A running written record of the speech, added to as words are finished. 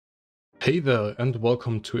Hey there and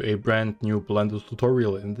welcome to a brand new Blender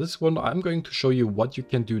tutorial. In this one I'm going to show you what you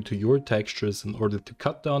can do to your textures in order to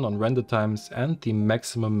cut down on render times and the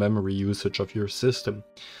maximum memory usage of your system.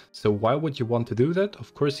 So why would you want to do that?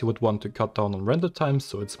 Of course you would want to cut down on render times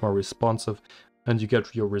so it's more responsive and you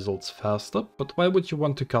get your results faster, but why would you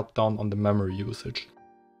want to cut down on the memory usage?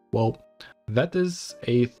 Well, that is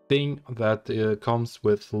a thing that comes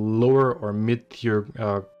with lower or mid-tier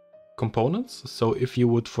components. So if you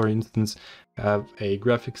would, for instance, have a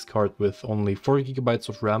graphics card with only 4 GB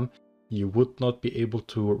of RAM, you would not be able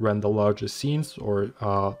to render larger scenes or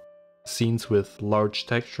scenes with large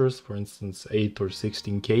textures, for instance 8 or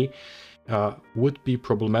 16K, would be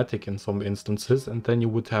problematic in some instances, and then you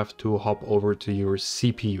would have to hop over to your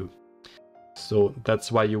CPU. So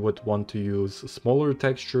that's why you would want to use smaller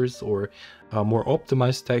textures or more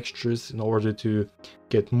optimized textures in order to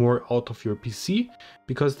get more out of your PC,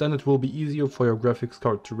 because then it will be easier for your graphics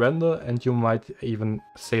card to render, and you might even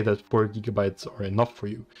say that 4 GB are enough for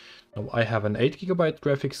you. Now I have an 8 GB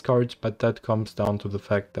graphics card, but that comes down to the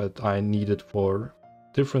fact that I need it for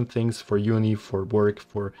different things, for uni, for work,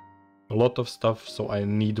 for a lot of stuff, so I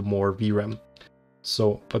need more VRAM.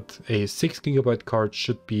 So, but a 6 GB card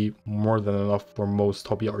should be more than enough for most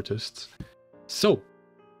hobby artists. So,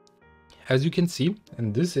 as you can see,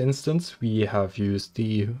 in this instance, we have used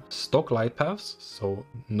the stock light paths, so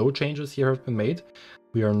no changes here have been made.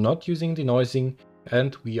 We are not using denoising,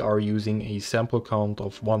 and we are using a sample count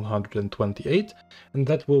of 128, and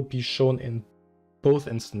that will be shown in both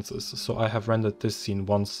instances. So I have rendered this scene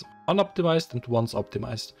once unoptimized and once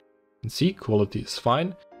optimized. You can see quality is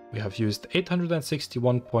fine. We have used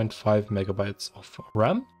 861.5 megabytes of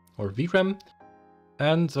RAM or VRAM,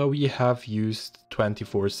 and we have used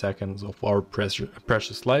 24 seconds of our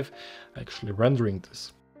precious life actually rendering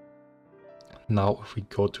this. Now if we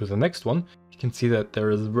go to the next one, you can see that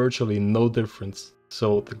there is virtually no difference.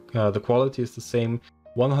 So the quality is the same,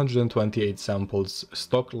 128 samples,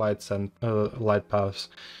 stock lights and light paths,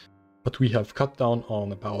 but we have cut down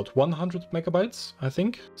on about 100 megabytes, I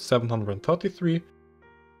think, 733.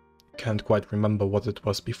 Can't quite remember what it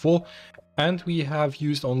was before, and we have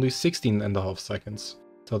used only 16.5 seconds.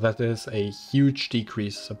 So that is a huge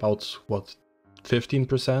decrease, about what,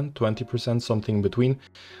 15%, 20%, something in between.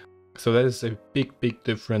 So that is a big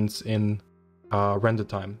difference in render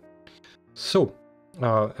time. So,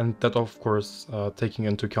 and that of course taking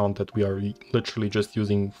into account that we are literally just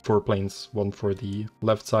using 4 planes, one for the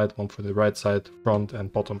left side, one for the right side, front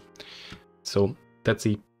and bottom. So that's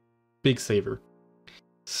a big saver.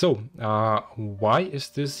 So, why is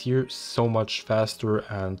this here so much faster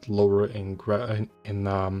and lower in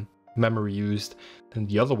memory used than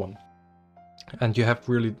the other one? And you have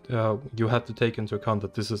really, you have to take into account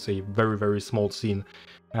that this is a very small scene,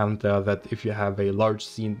 and that if you have a large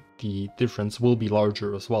scene, the difference will be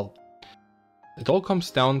larger as well. It all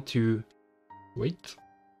comes down to, wait,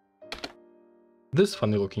 this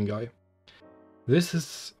funny looking guy. This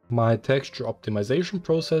is my texture optimization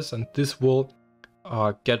process, and this will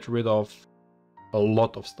get rid of a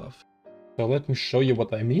lot of stuff. So let me show you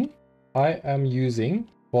what I mean. I am using,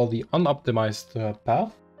 for the unoptimized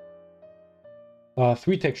path,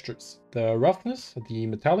 3 textures: the roughness, the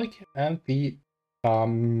metallic, and the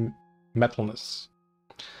metalness.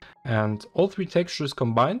 And all 3 textures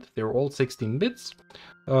combined, they're all 16 bits.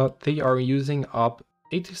 They are using up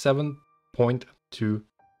 87.2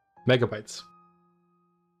 megabytes.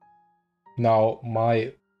 Now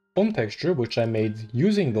my foam texture, which I made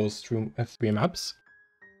using those 3 maps,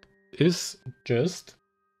 is just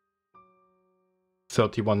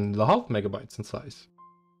 31.5 megabytes in size,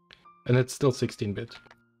 and it's still 16-bit.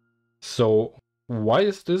 So why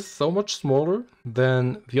is this so much smaller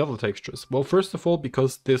than the other textures? Well, first of all,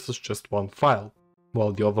 because this is just 1 file,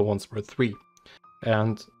 while the other ones were 3.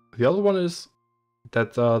 And the other one is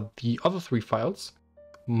that the other 3 files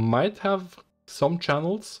might have some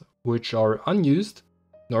channels which are unused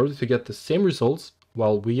in order to get the same results,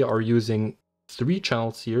 while we are using 3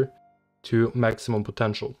 channels here to maximum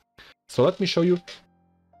potential. So let me show you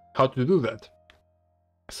how to do that.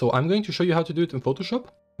 So I'm going to show you how to do it in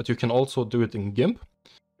Photoshop, but you can also do it in GIMP.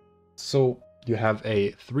 So you have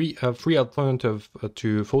a free alternative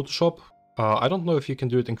to Photoshop. I don't know if you can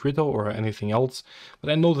do it in Krita or anything else, but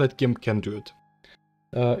I know that GIMP can do it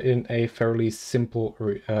in a fairly simple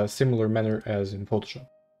or similar manner as in Photoshop.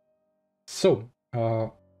 So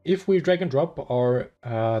if we drag and drop our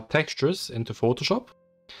textures into Photoshop,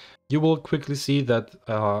 you will quickly see that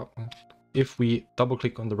if we double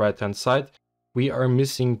click on the right hand side, we are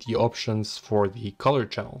missing the options for the color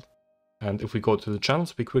channel. And if we go to the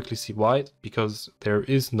channels, we quickly see why, because there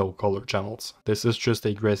is no color channels. This is just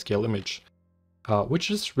a grayscale image,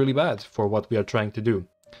 which is really bad for what we are trying to do.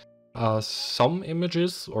 Some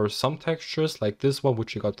images or some textures, like this one,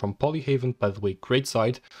 which you got from Polyhaven, by the way, great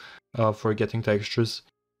site for getting textures,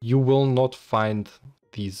 you will not find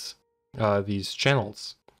these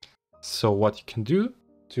channels. So what you can do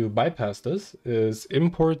to bypass this is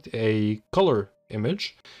import a color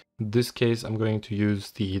image. In this case, I'm going to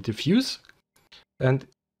use the diffuse. And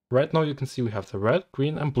right now you can see we have the red,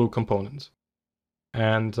 green, and blue component.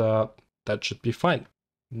 And that should be fine.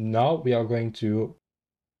 Now we are going to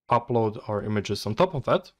upload our images on top of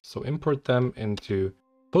that. So import them into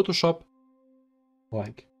Photoshop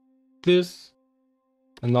like this.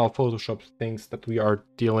 And now Photoshop thinks that we are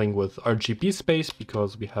dealing with RGB space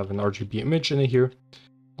because we have an RGB image in here,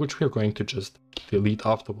 which we are going to just delete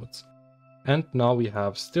afterwards. And now we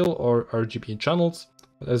have still our RGB channels,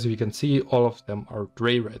 but as you can see, all of them are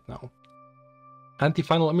gray right now. And the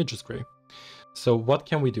final image is gray. So what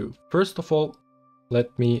can we do? First of all,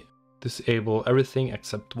 let me disable everything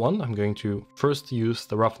except one. I'm going to first use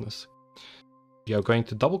the roughness. We are going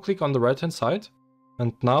to double click on the right hand side,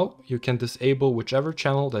 and now you can disable whichever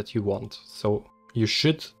channel that you want. So you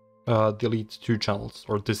should delete 2 channels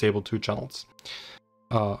or disable 2 channels.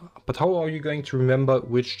 But how are you going to remember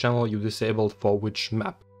which channel you disabled for which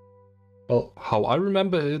map? Well, how I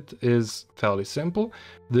remember it is fairly simple.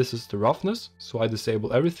 This is the roughness, so I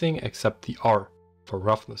disable everything except the R for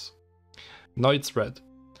roughness. Now it's red.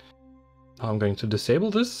 I'm going to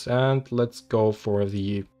disable this, and let's go for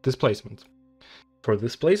the displacement. For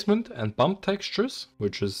displacement and bump textures,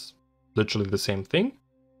 which is literally the same thing,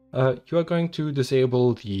 you are going to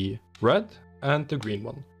disable the red and the green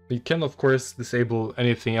one. You can of course disable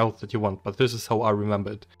anything else that you want, but this is how I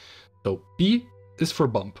remember it. So B is for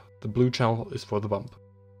bump, the blue channel is for the bump.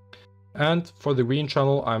 And for the green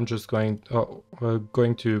channel, I'm just going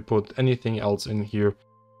to put anything else in here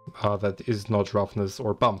that is not roughness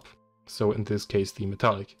or bump. So in this case, the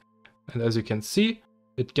metallic. And as you can see,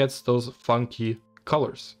 it gets those funky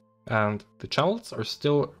colors. And the channels are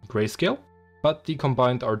still grayscale, but the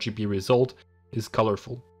combined RGB result is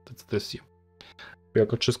colorful. That's this here. We are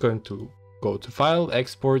just going to go to File,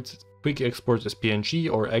 Export, Quick Export as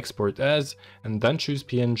PNG or Export as, and then choose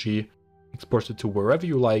PNG, export it to wherever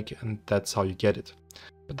you like, and that's how you get it.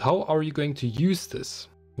 But how are you going to use this?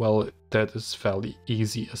 Well, that is fairly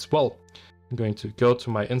easy as well. I'm going to go to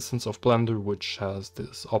my instance of Blender, which has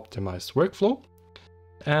this optimized workflow.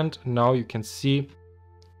 And now you can see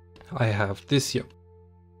I have this here.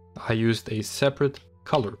 I used a separate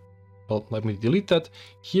color. Well, let me delete that.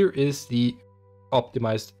 Here is the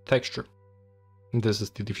optimized texture. And this is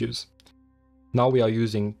the diffuse. Now we are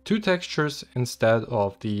using 2 textures instead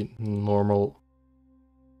of the normal,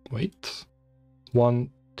 1,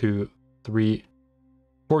 2, 3,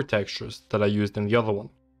 4 textures that I used in the other one.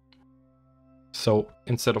 So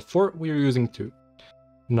instead of 4, we are using 2.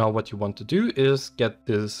 Now what you want to do is get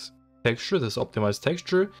this texture, this optimized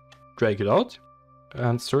texture, drag it out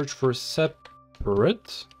and search for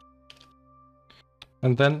separate.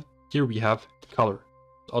 And then here we have color.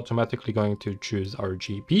 It's automatically going to choose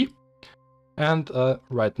RGB. And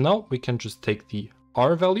right now we can just take the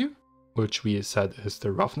R value, which we said is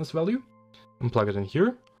the roughness value, and plug it in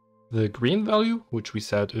here. The green value, which we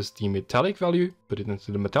said is the metallic value, put it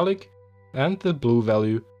into the metallic, and the blue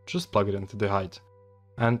value, just plug it into the height.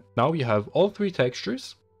 And now we have all 3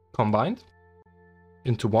 textures combined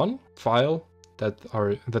into one file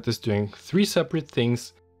that is doing 3 separate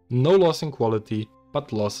things, no loss in quality,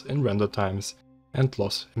 but loss in render times and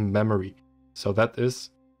loss in memory. So that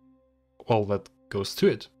is all that goes to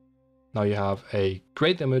it. Now you have a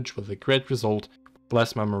great image with a great result,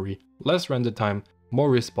 less memory, less render time, more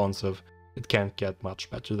responsive. It can't get much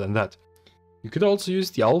better than that. You could also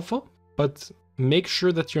use the alpha, but make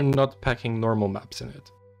sure that you're not packing normal maps in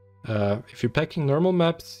it. If you're packing normal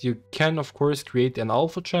maps, you can of course create an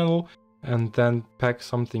alpha channel and then pack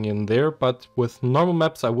something in there, but with normal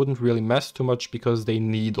maps I wouldn't really mess too much because they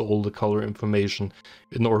need all the color information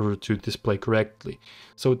in order to display correctly.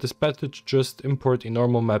 So it is better to just import a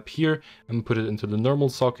normal map here and put it into the normal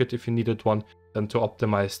socket if you needed one, than to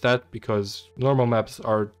optimize that, because normal maps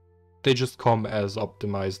they just come as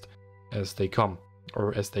optimized as they come,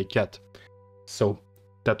 or as they get. So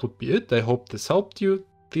that would be it. I hope this helped you.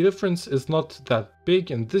 The difference is not that big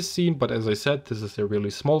in this scene, but as I said, this is a really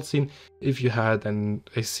small scene. If you had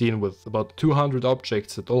a scene with about 200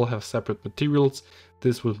 objects that all have separate materials,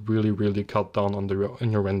 this would really cut down on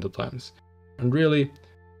your render times. And really,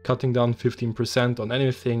 cutting down 15% on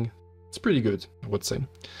anything, it's pretty good, I would say.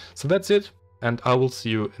 So that's it. and I will see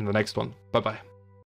you in the next one. Bye bye.